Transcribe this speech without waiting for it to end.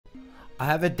I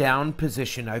have a down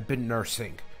position I've been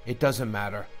nursing. It doesn't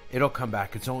matter. It'll come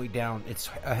back. It's only down.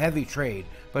 It's a heavy trade,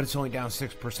 but it's only down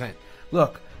 6%.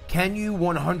 Look, can you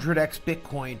 100x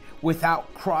Bitcoin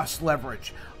without cross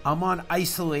leverage? I'm on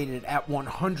isolated at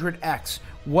 100x.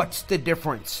 What's the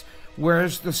difference?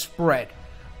 Where's the spread?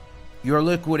 Your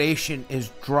liquidation is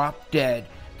drop dead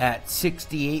at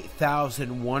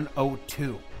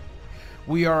 68,102.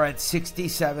 We are at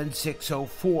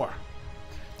 67,604.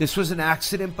 This was an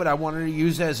accident, but I wanted to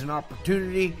use it as an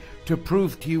opportunity to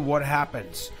prove to you what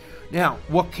happens. Now,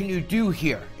 what can you do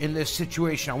here in this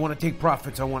situation? I want to take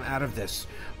profits. I want out of this.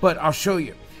 But I'll show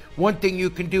you. One thing you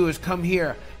can do is come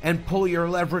here and pull your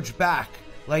leverage back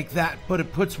like that, but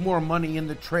it puts more money in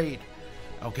the trade.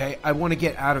 Okay, I want to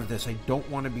get out of this. I don't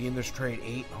want to be in this trade.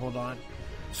 8, hold on.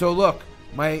 So look,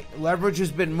 my leverage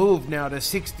has been moved now to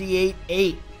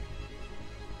 68.8.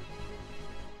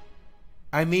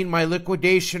 I mean my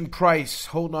liquidation price.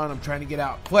 Hold on, I'm trying to get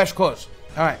out. Flash close.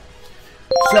 All right.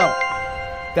 So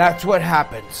that's what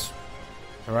happens.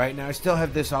 All right, now I still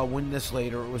have this. I'll win this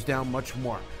later. It was down much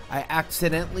more. I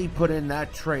accidentally put in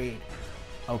that trade.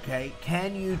 Okay,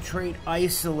 can you trade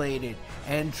isolated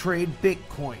and trade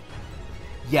Bitcoin?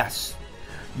 Yes.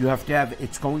 You have to have,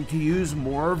 it's going to use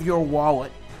more of your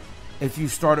wallet if you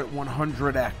start at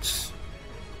 100x.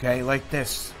 Okay, like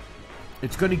this.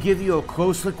 It's going to give you a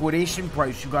close liquidation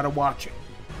price. You got to watch it.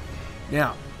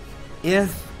 Now,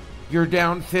 if you're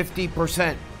down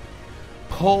 50%,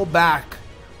 pull back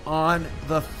on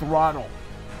the throttle.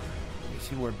 Let me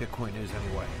see where Bitcoin is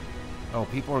anyway. Oh,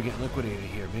 people are getting liquidated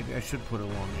here. Maybe I should put a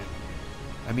long in.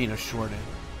 I mean a short in.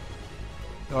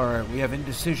 All right, we have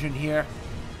indecision here.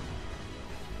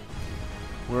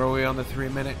 Where are we on the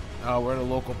 3-minute? We're at a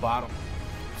local bottom.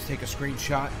 Let's take a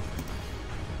screenshot.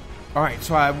 All right,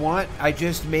 so I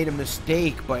just made a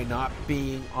mistake by not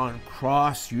being on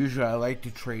cross. Usually I like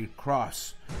to trade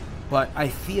cross, but I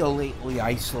feel lately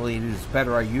isolated is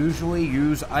better. I usually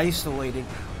use isolated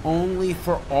only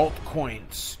for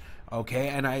altcoins, okay?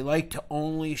 And I like to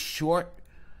only short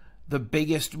the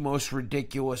biggest, most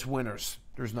ridiculous winners.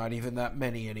 There's not even that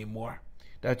many anymore.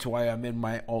 That's why I'm in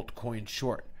my altcoin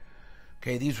short.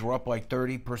 Okay, these were up like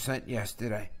 30%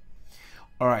 yesterday.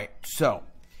 All right, so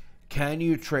can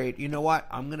you trade? You know what?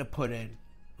 I'm going to put in,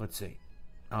 let's see.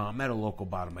 I'm at a local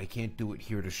bottom. I can't do it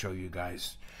here to show you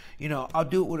guys. You know, I'll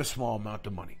do it with a small amount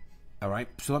of money. All right,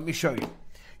 so let me show you.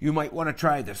 You might want to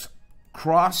try this.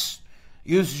 Cross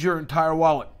uses your entire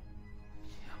wallet.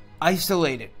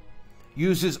 Isolated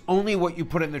uses only what you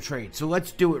put in the trade. So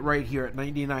let's do it right here at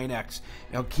 99x.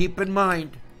 Now keep in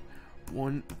mind,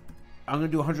 I'm going to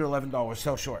do $111,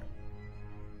 sell short.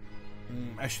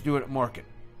 I should do it at market.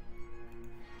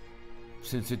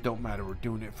 Since it don't matter, we're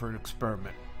doing it for an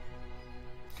experiment.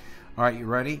 All right, you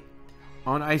ready?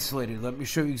 On isolated, let me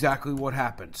show you exactly what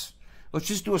happens. Let's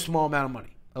just do a small amount of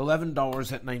money.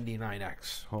 $11 at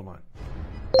 99x. Hold on.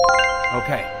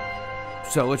 Okay,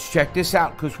 so let's check this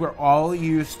out because we're all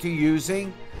used to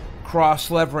using cross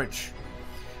leverage.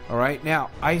 All right, now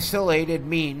isolated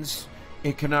means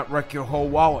it cannot wreck your whole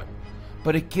wallet,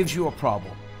 but it gives you a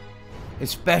problem,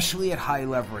 especially at high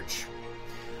leverage.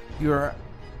 Your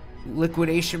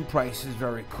liquidation price is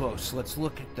very close. Let's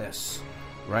look at this,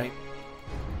 right?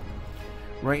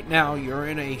 Right now, you're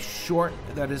in a short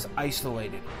that is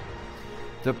isolated.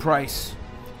 The price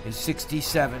is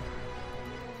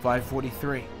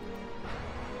 67,543.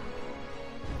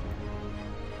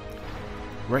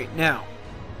 Right now,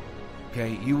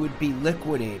 okay, you would be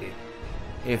liquidated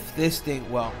if this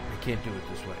thing, well, I can't do it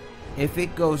this way. If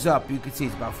it goes up, you can see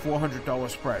it's about $400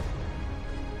 spread.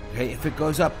 Okay, if it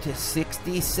goes up to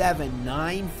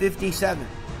 67,957,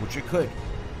 which it could,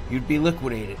 you'd be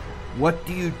liquidated. What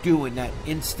do you do in that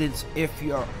instance if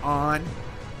you're on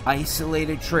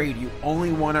isolated trade? You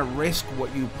only want to risk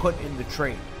what you put in the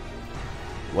trade.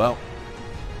 Well,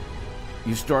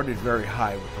 you started very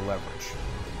high with the leverage.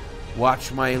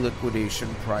 Watch my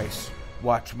liquidation price.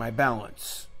 Watch my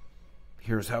balance.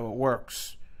 Here's how it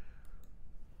works.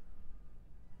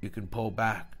 You can pull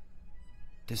back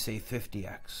to say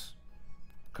 50x.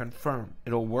 Confirm.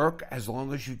 It'll work as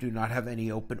long as you do not have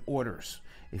any open orders.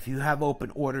 If you have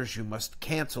open orders, you must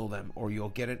cancel them or you'll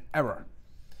get an error.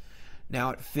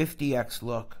 Now at 50x,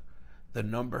 look, the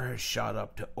number has shot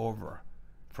up to over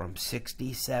from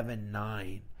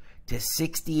 67.9 to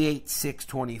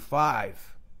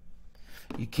 68,625.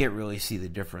 You can't really see the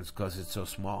difference because it's so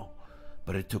small,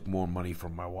 but it took more money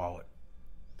from my wallet.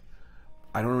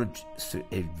 I don't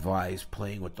advise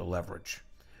playing with the leverage.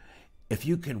 If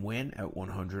you can win at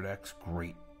 100x,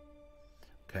 great.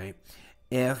 Okay.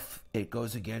 If it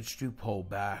goes against you, pull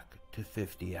back to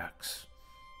 50x.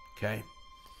 Okay.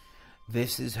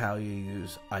 This is how you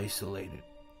use isolated.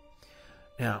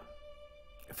 Now,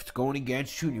 if it's going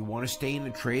against you and you want to stay in the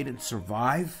trade and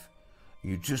survive,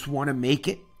 you just want to make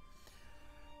it,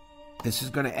 this is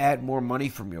going to add more money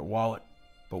from your wallet.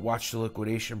 But watch the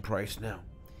liquidation price now.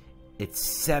 It's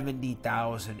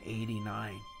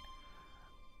 $70,089.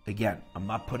 Again, I'm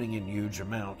not putting in huge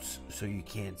amounts, so you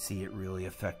can't see it really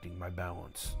affecting my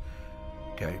balance.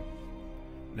 Okay?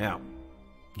 Now,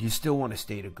 you still want to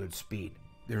stay at a good speed.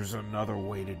 There's another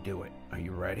way to do it. Are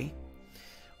you ready?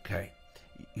 Okay.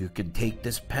 You can take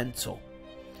this pencil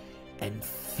and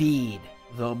feed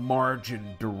the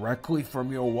margin directly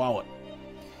from your wallet.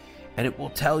 And it will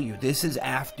tell you, this is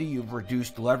after you've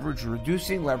reduced leverage.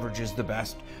 Reducing leverage is the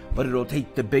best, but it'll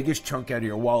take the biggest chunk out of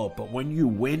your wallet. But when you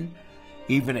win,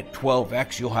 even at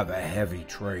 12x, you'll have a heavy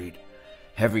trade.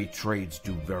 Heavy trades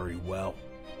do very well.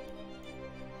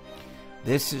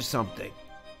 This is something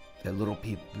that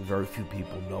very few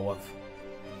people know of.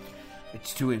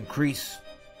 It's to increase,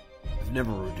 I've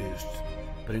never reduced,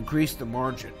 but increase the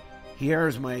margin. Here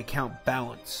is my account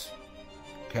balance.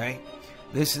 Okay?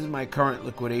 This is my current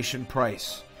liquidation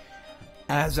price.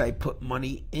 As I put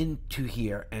money into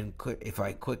here and if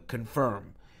I click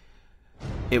confirm,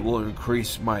 it will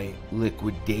increase my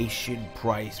liquidation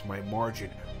price, my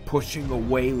margin, pushing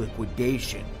away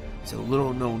liquidation. It's a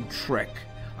little known trick.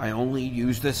 I only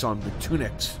use this on the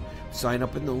tunics. Sign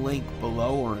up in the link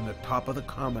below or in the top of the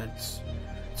comments.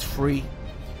 It's free.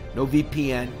 No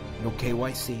VPN, no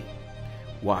KYC.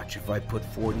 Watch, if I put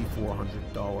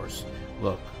 $4,400,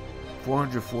 look,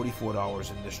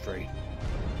 $444 in this trade.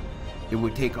 It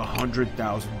would take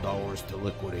 $100,000 to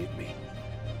liquidate me.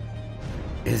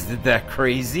 Isn't that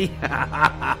crazy?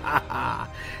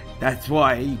 That's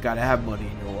why you gotta have money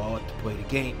in your wallet to play the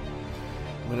game.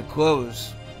 I'm gonna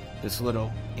close this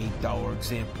little $8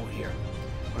 example here,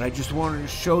 but I just wanted to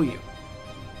show you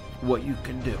what you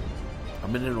can do.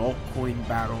 I'm in an altcoin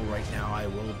battle right now. I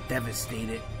will devastate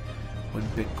it. When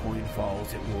Bitcoin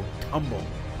falls, it will tumble.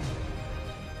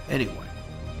 Anyway,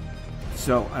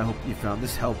 so I hope you found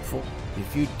this helpful.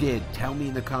 If you did, tell me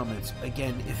in the comments.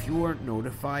 Again, if you weren't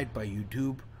notified by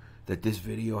YouTube that this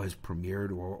video has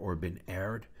premiered or been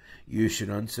aired, you should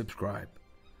unsubscribe.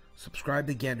 Subscribe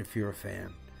again if you're a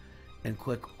fan, and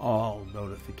click all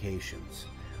notifications.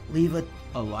 Leave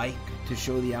a like to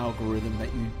show the algorithm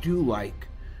that you do like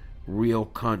real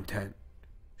content,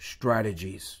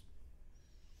 strategies.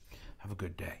 Have a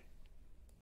good day.